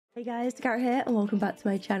Hey guys, Dakara here and welcome back to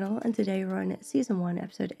my channel, and today we're on season 1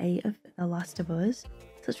 episode 8 of The Last of Us.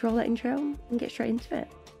 So let's roll that intro and get straight into it.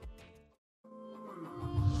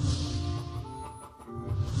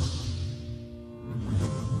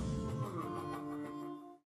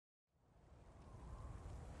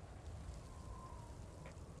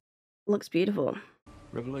 Looks beautiful.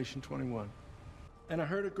 Revelation 21. And I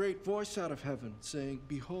heard a great voice out of heaven saying,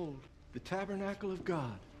 "Behold, the tabernacle of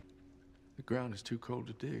God. The ground is too cold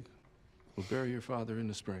to dig. We'll bury your father in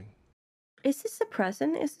the spring." Is this a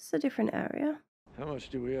present? Is this a different area? How much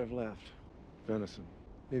do we have left? Venison.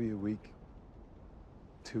 Maybe a week.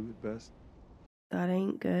 2 at best. That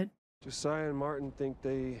ain't good. Josiah and Martin think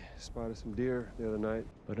they spotted some deer the other night.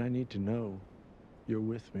 But I need to know you're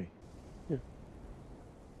with me. You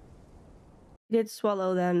did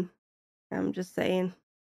swallow then. I'm just saying.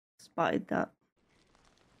 Spotted that.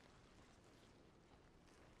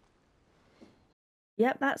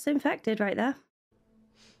 Yep, that's infected right there.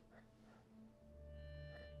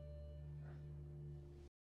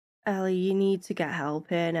 Ellie, you need to get help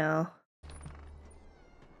here now.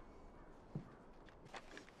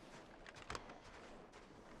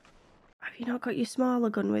 Have you not got your smaller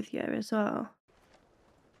gun with you as well?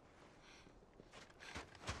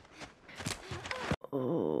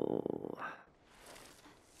 Oh.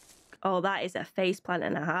 Oh, that is a faceplant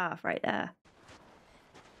and a half right there.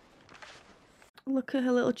 Look at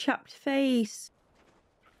her little chapped face.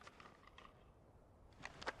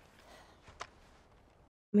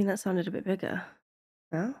 I mean, that sounded a bit bigger.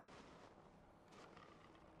 No?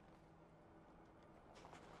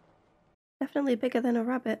 Definitely bigger than a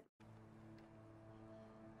rabbit.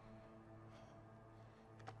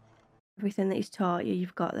 Everything that he's taught you,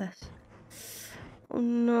 you've got this. Oh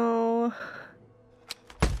no.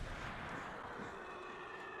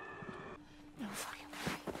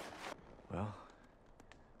 Well,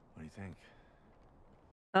 what do you think?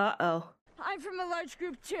 Uh-oh. I'm from a large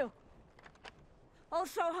group too.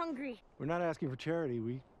 Also hungry. We're not asking for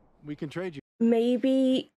charity. We can trade you.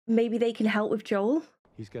 Maybe they can help with Joel?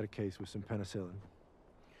 He's got a case with some penicillin.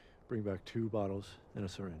 Bring back 2 bottles and a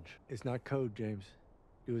syringe. It's not code, James.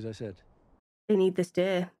 Do as I said. They need this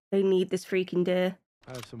deer. They need this freaking deer.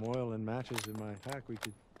 I have some oil and matches in my pack. We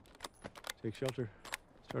could take shelter,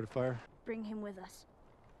 start a fire. Bring him with us.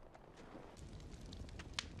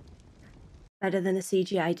 Better than a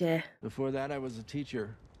CGI deer. Before that, I was a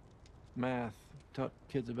teacher. Math. Taught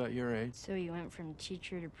kids about your age. So you went from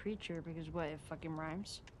teacher to preacher because what, it fucking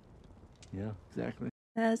rhymes? Yeah, exactly.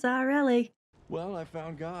 There's our Ellie. Well, I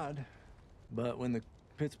found God. But when the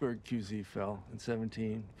Pittsburgh QZ fell in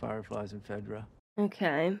 17, Fireflies and Fedra,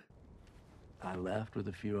 Okay. I left with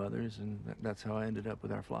a few others, and that's how I ended up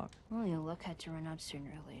with our flock. Well, your luck had to run out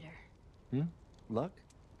sooner or later. Luck?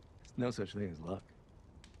 There's no such thing as luck.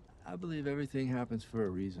 I believe everything happens for a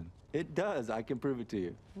reason. It does. I can prove it to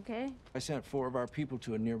you. Okay. I sent 4 of our people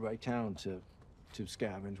to a nearby town to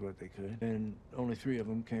scavenge what they could, and only 3 of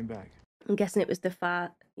them came back. I'm guessing it was the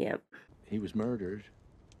fat. Yep. He was murdered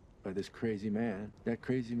by this crazy man. That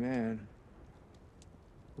crazy man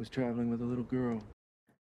was traveling with a little girl.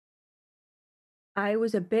 I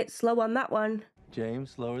was a bit slow on that one.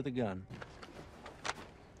 James, lower the gun.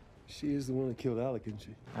 She is the one that killed Alec, isn't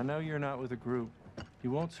she? I know you're not with a group.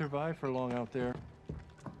 You won't survive for long out there.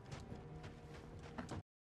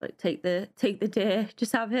 Like, take the deer.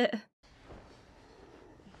 Just have it.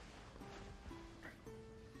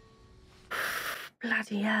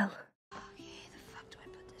 Bloody hell. Okay, the fuck do I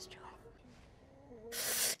put this, Joel?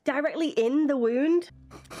 Directly in the wound?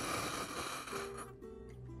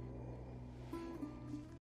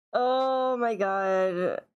 Oh my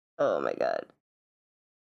god. Oh my god.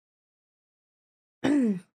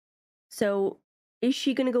 So, is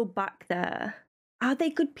she gonna go back there? Are they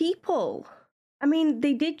good people? I mean,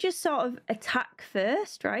 they did just sort of attack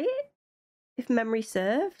first, right? If memory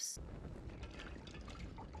serves.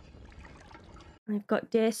 They've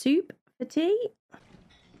got deer soup for tea.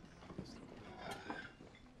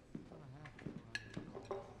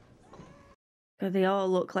 God, they all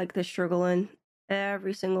look like they're struggling.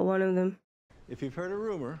 Every single one of them. If you've heard a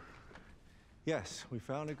rumor, yes, we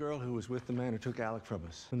found a girl who was with the man who took Alec from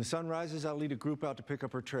us. When the sun rises, I'll lead a group out to pick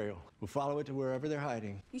up her trail. We'll follow it to wherever they're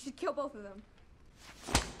hiding. You should kill both of them.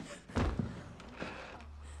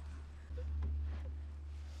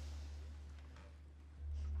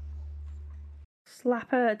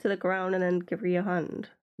 Slap her to the ground and then give her your hand.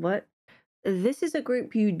 What? This is a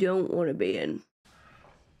group you don't want to be in.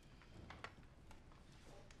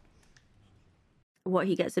 What,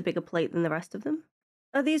 he gets a bigger plate than the rest of them?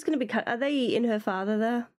 Are these going to be... Are they eating her father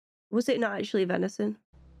there? Was it not actually venison?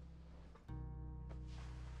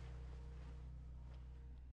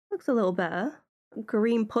 looks a little better.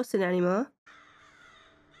 Green pussing anymore.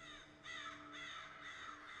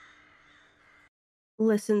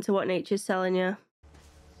 Listen to what nature's telling you.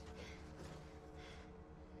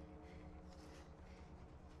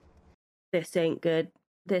 This ain't good.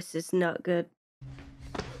 This is not good.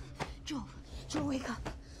 Joel, wake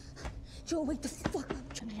up. Joel, wake the fuck up.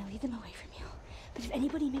 I'm gonna lead them away from you. But if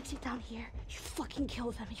anybody makes it down here, you fucking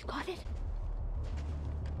kill them. You got it?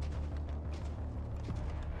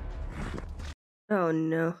 Oh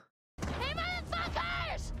no. Hey,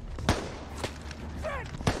 motherfuckers!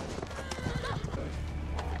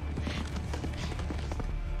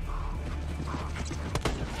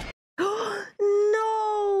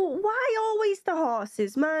 No! Why always the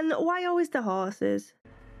horses, man? Why always the horses?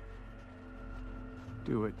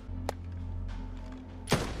 Do it.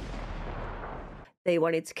 They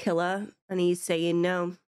wanted to kill her, and he's saying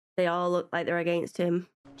no. They all look like they're against him.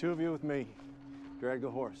 2 of you with me. Drag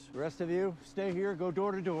the horse. The rest of you, stay here, go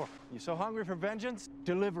door to door. You so hungry for vengeance?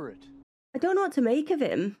 Deliver it. I don't know what to make of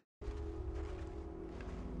him.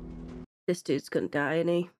 This dude's gonna die, isn't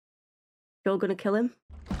he? Joel gonna kill him?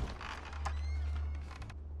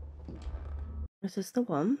 Is this the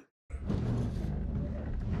one?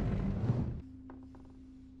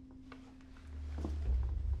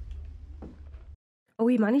 Oh,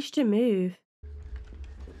 he managed to move.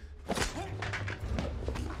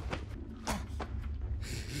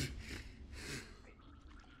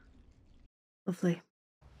 Lovely.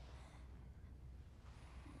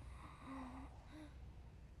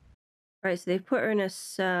 Right, so they've put her in a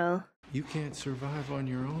cell. You can't survive on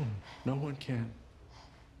your own. No one can.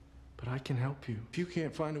 But I can help you. If you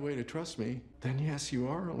can't find a way to trust me, then yes, you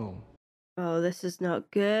are alone. Oh, this is not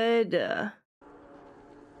good.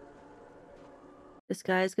 This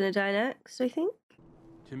guy's gonna die next, I think.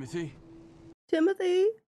 Timothy? Timothy?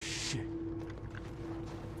 Shit.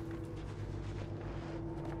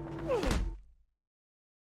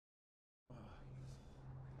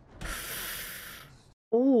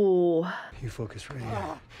 Oh. You focus right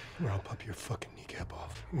here, or I'll pop your fucking kneecap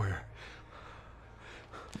off. Where?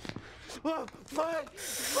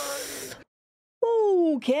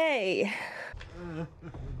 Okay.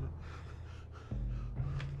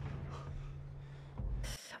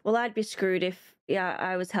 Well, I'd be screwed if,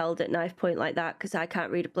 I was held at knife point like that because I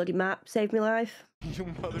can't read a bloody map. Save me life. You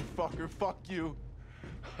motherfucker, fuck you.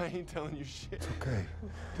 I ain't telling you shit. It's okay.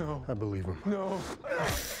 No. I believe him. No.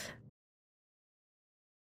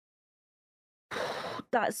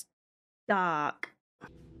 That's dark.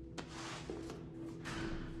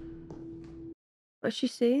 What's she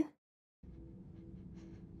saying?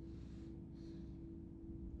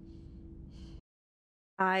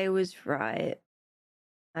 I was right.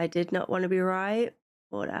 I did not want to be right,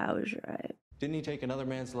 but I was right. Didn't he take another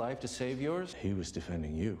man's life to save yours? He was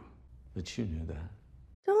defending you, but you knew that.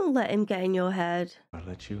 Don't let him get in your head. I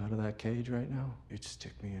let you out of that cage right now, you'd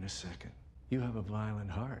stick me in a second. You have a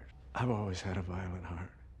violent heart. I've always had a violent heart.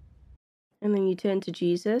 And then you turn to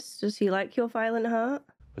Jesus. Does he like your violent heart?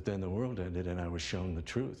 But then the world ended and I was shown the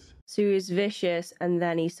truth. So he was vicious and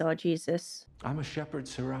then he saw Jesus. I'm a shepherd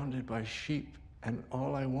surrounded by sheep, and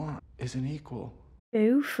all I want is an equal.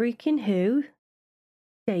 Who? Freaking who?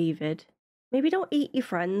 David. Maybe don't eat your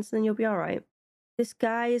friends, then you'll be alright. This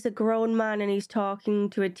guy is a grown man and he's talking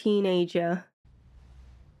to a teenager.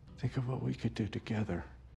 Think of what we could do together.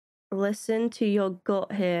 Listen to your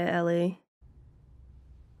gut here, Ellie.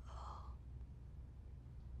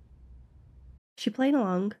 She playing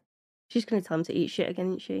along? She's gonna tell him to eat shit again,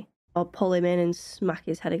 isn't she? Or pull him in and smack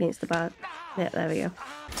his head against the bar. Yeah, there we go.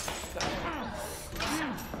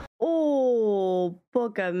 Oh,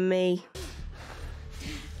 bugger me.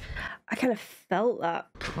 I kind of felt that.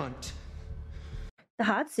 Cunt. The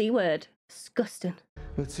hard C word. Disgusting.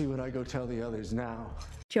 Let's see what I go tell the others now.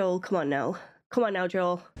 Joel, come on now. Come on now,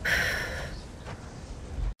 Joel.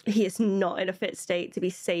 He is not in a fit state to be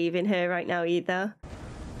saving her right now either.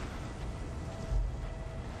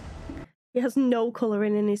 He has no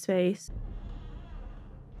colouring in his face.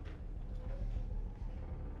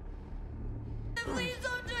 Please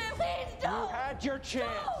don't do it! Please don't! You had your chance!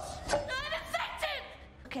 No! I'm infected!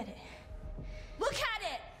 Look at it. Look at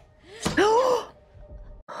it!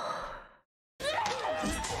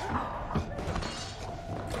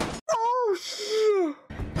 Oh, shit!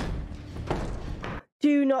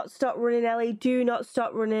 Do not stop running, Ellie. Do not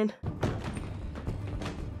stop running.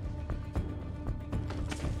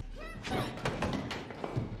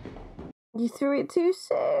 You threw it too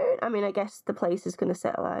soon. I mean, I guess the place is going to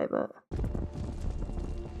set alight, but...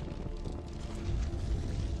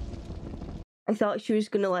 I thought she was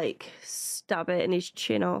going to, like, stab it in his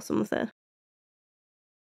chin or something.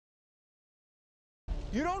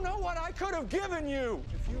 You don't know what I could have given you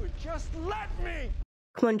if you had just let me.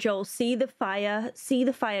 Come on, Joel. See the fire. See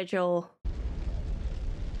the fire, Joel.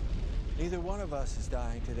 Neither one of us is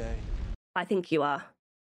dying today. I think you are,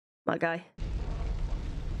 my guy.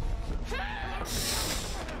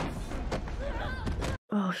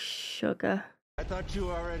 Oh, sugar. I thought you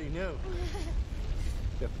already knew.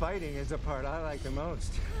 The fighting is the part I like the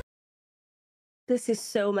most. This is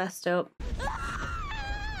so messed up.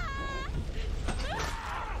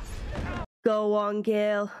 Go on,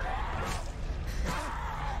 Gil.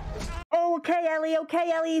 Oh, okay, Ellie.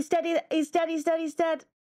 Okay, Ellie. He's dead. He's dead. He's dead. He's dead.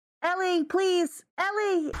 Ellie, please.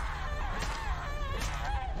 Ellie.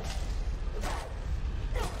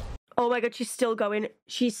 Oh my God, she's still going.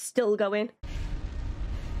 She's still going.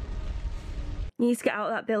 He needs to get out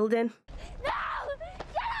of that building. No!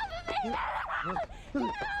 Get off of me!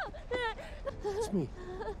 No! It's me.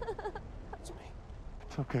 It's me.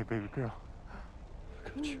 It's okay, baby girl. I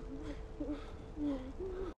got you.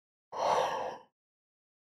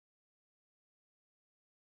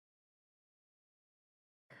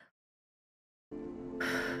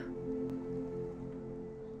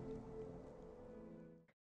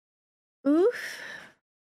 Oof.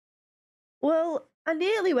 Well, I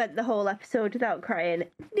nearly went the whole episode without crying.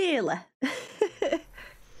 Nearly.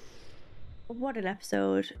 What an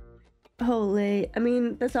episode. Holy. I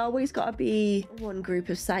mean, there's always got to be one group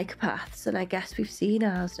of psychopaths, and I guess we've seen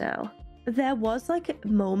ours now. There was like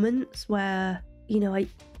moments where, you know,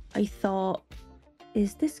 I thought,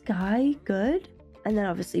 is this guy good? And then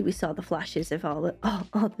obviously we saw the flashes of all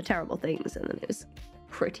the terrible things, and then it was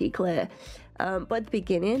pretty clear. But at the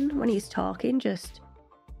beginning, when he's talking just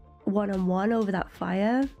one-on-one over that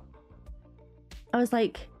fire, I was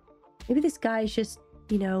like, maybe this guy's just,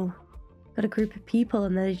 you know, got a group of people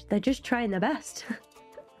and they're just trying their best.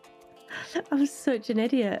 I was such an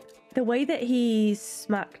idiot. The way that he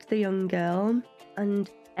smacked the young girl and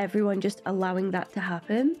everyone just allowing that to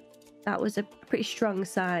happen, that was a pretty strong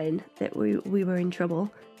sign that we were in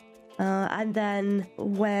trouble. And then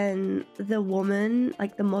when the woman,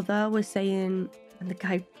 like the mother, was saying, and the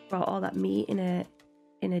guy brought all that meat in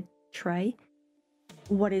a tray,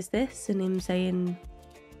 what is this? And him saying,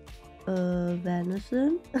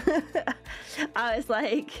 venison. I was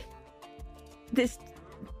like, this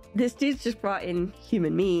dude's just brought in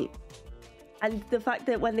human meat. And the fact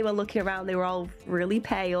that when they were looking around, they were all really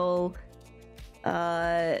pale.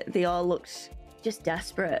 They all looked just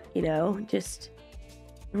desperate, you know, just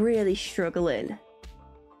really struggling.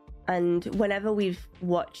 And whenever we've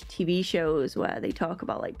watched TV shows where they talk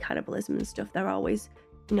about like cannibalism and stuff, they're always,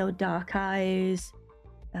 you know, dark eyes,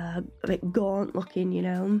 a bit gaunt looking, you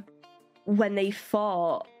know. When they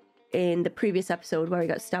fought in the previous episode where he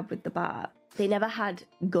got stabbed with the bat, they never had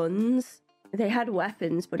guns. They had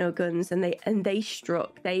weapons but no guns, and they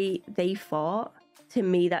struck. They fought. To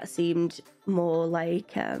me, that seemed more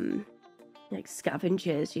like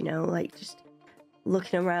scavengers, you know, like just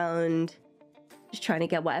looking around, just trying to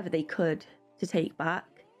get whatever they could to take back.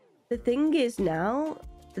 The thing is now,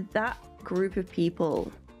 that group of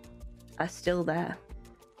people are still there.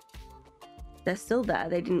 They're still there.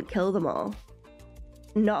 They didn't kill them all.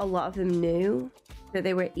 Not a lot of them knew that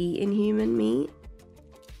they were eating human meat.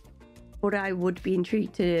 But I would be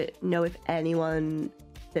intrigued to know if anyone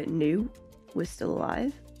that knew was still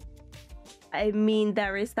alive. I mean,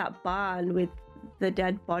 there is that barn with the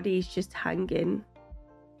dead bodies just hanging.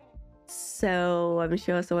 So I'm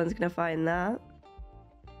sure someone's going to find that.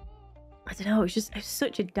 I don't know. It's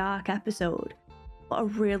such a dark episode, but a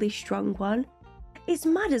really strong one. It's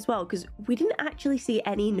mad as well because we didn't actually see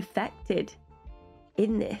any infected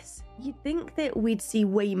in this. You'd think that we'd see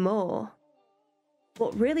way more,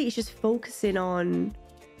 but really it's just focusing on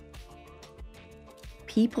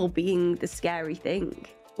people being the scary thing,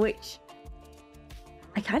 which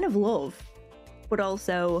I kind of love, but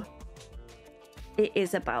also it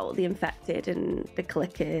is about the infected and the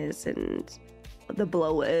clickers and the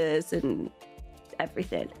blowers and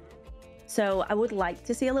everything. So I would like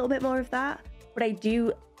to see a little bit more of that, but I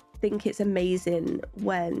do think it's amazing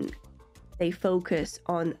when they focus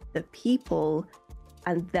on the people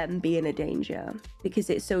and them being a danger, because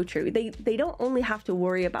it's so true. They don't only have to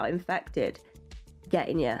worry about infected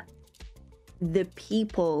getting you. The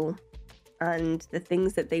people and the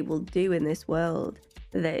things that they will do in this world,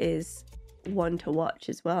 that is one to watch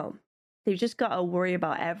as well. They've just got to worry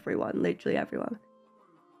about everyone, literally everyone.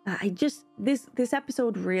 This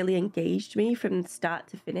episode really engaged me from start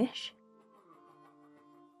to finish.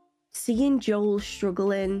 Seeing Joel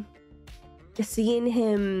struggling, seeing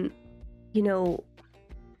him, you know,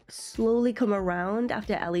 slowly come around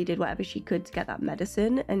after Ellie did whatever she could to get that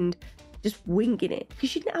medicine, and just winging it because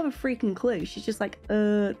she didn't have a freaking clue. She's just like,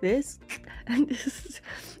 this, and just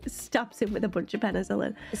stabs him with a bunch of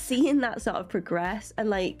penicillin. Seeing that sort of progress, and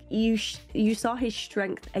like you saw his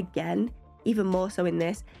strength again, even more so in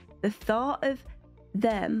this. The thought of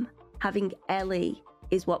them having Ellie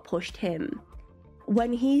is what pushed him.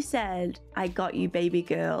 When he said, "I got you, baby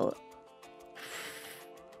girl,"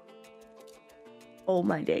 oh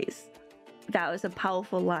my days, that was a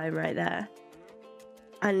powerful line right there.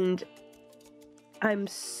 And I'm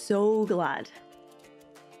so glad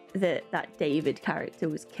that that David character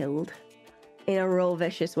was killed in a real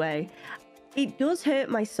vicious way. It does hurt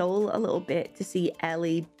my soul a little bit to see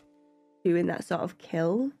Ellie doing that sort of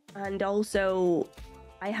kill. And also,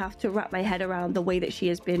 I have to wrap my head around the way that she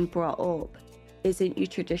has been brought up isn't your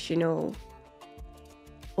traditional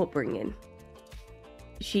upbringing.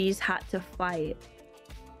 She's had to fight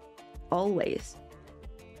always.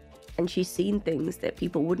 And she's seen things that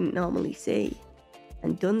people wouldn't normally see,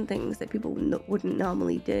 and done things that people wouldn't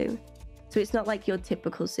normally do. So it's not like your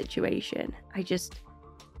typical situation.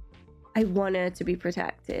 I want her to be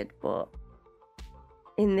protected, but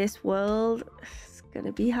in this world, it's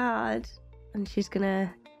gonna be hard, and she's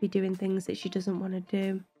gonna be doing things that she doesn't want to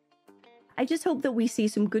do. I just hope that we see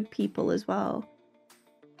some good people as well.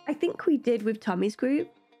 I think we did with Tommy's group.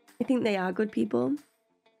 I think they are good people.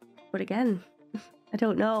 But again, I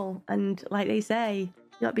don't know. And like they say,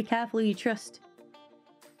 you gotta be careful who you trust.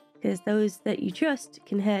 Because those that you trust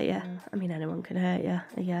can hurt you. I mean, anyone can hurt you,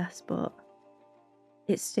 I guess. But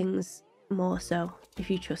it stings more so if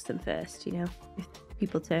you trust them first, you know, if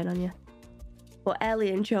people turn on you. But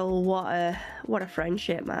Ellie and Joel, what a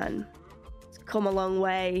friendship, man. It's come a long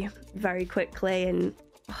way very quickly, and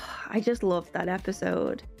I just loved that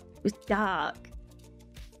episode. It was dark,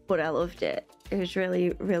 but I loved it. It was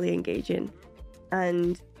really, really engaging.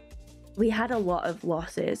 And we had a lot of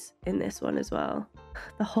losses in this one as well.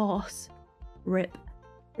 The horse, rip.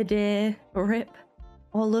 The deer, rip.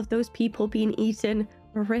 All of those people being eaten,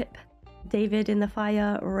 rip. David in the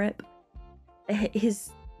fire, rip.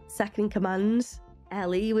 His second in command,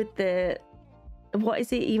 Ellie with the, what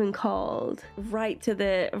is it even called? Right to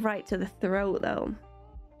the throat though.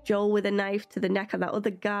 Joel with a knife to the neck of that other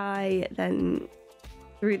guy, then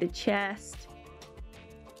through the chest.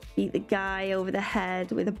 Beat the guy over the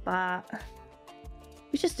head with a bat.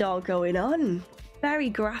 It was just all going on. Very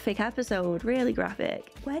graphic episode, really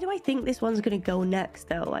graphic. Where do I think this one's gonna go next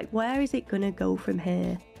though? Like, where is it gonna go from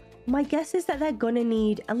here? My guess is that they're gonna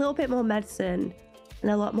need a little bit more medicine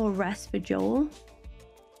and a lot more rest for Joel, so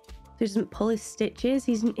he doesn't pull his stitches.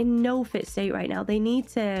 He's in no fit state right now. They need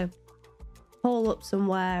to hole up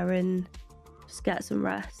somewhere and just get some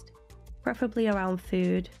rest, preferably around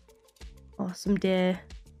food or some deer,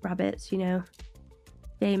 rabbits, you know,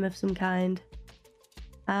 game of some kind.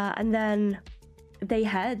 And then they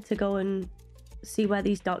head to go and see where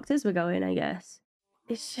these doctors were going, I guess.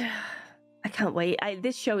 I can't wait.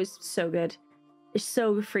 This show is so good. It's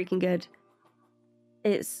so freaking good.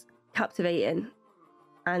 It's captivating.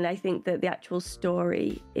 And I think that the actual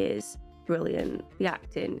story is brilliant. The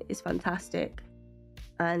acting is fantastic.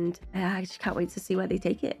 And I just can't wait to see where they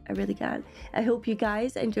take it. I really can. I hope you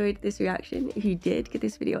guys enjoyed this reaction. If you did, give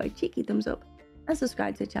this video a cheeky thumbs up and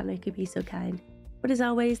subscribe to the channel if you could be so kind. But as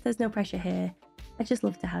always, there's no pressure here. I just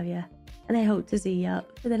love to have you. And I hope to see you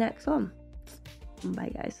for the next one. Bye,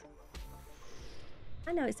 guys.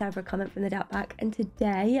 I know it's time for a comment from the Dap Pack. And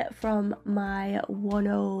today, from my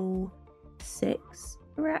 106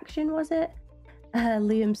 reaction, was it?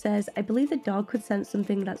 Liam says, I believe the dog could sense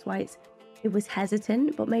something, that's why it was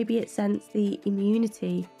hesitant, but maybe it sensed the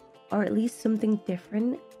immunity or at least something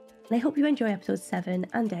different. And I hope you enjoy episodes 7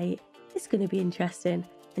 and 8. It's going to be interesting,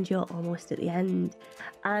 and you're almost at the end.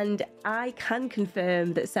 And I can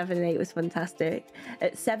confirm that 7 and 8 was fantastic.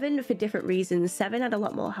 7 for different reasons. 7 had a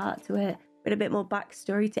lot more heart to it, with a bit more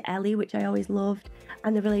backstory to Ellie, which I always loved,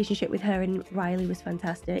 and the relationship with her and Riley was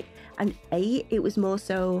fantastic. And 8, it was more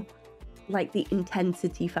so like the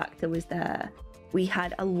intensity factor was there. We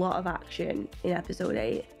had a lot of action in episode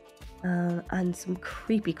 8, and some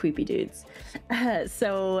creepy dudes.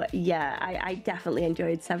 So yeah, I definitely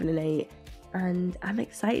enjoyed 7 and 8, and I'm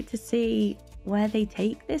excited to see where they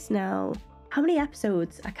take this now. How many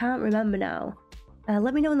episodes? I can't remember now.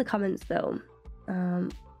 Let me know in the comments though.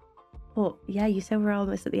 But yeah, you said we're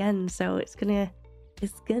almost at the end, so it's gonna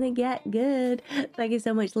get good. Thank you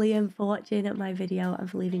so much, Liam, for watching my video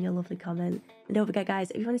and for leaving your lovely comment. And don't forget,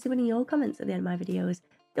 guys, if you want to see one of your comments at the end of my videos,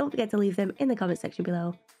 don't forget to leave them in the comment section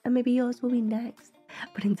below, and maybe yours will be next.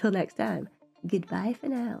 But until next time, goodbye for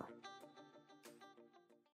now.